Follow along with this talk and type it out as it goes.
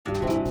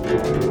He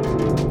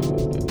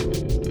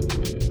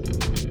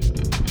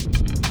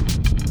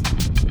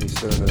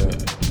said,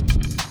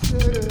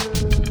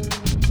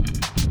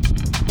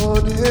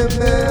 on him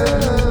there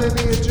may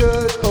be a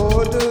judge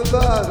or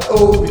divide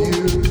over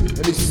you.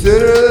 And he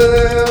said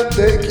there,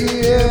 take ye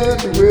and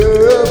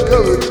beware of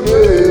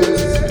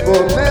covetousness. For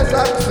a man's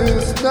like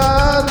this,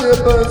 not the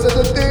abundance of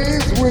the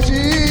things which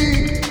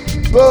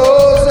he both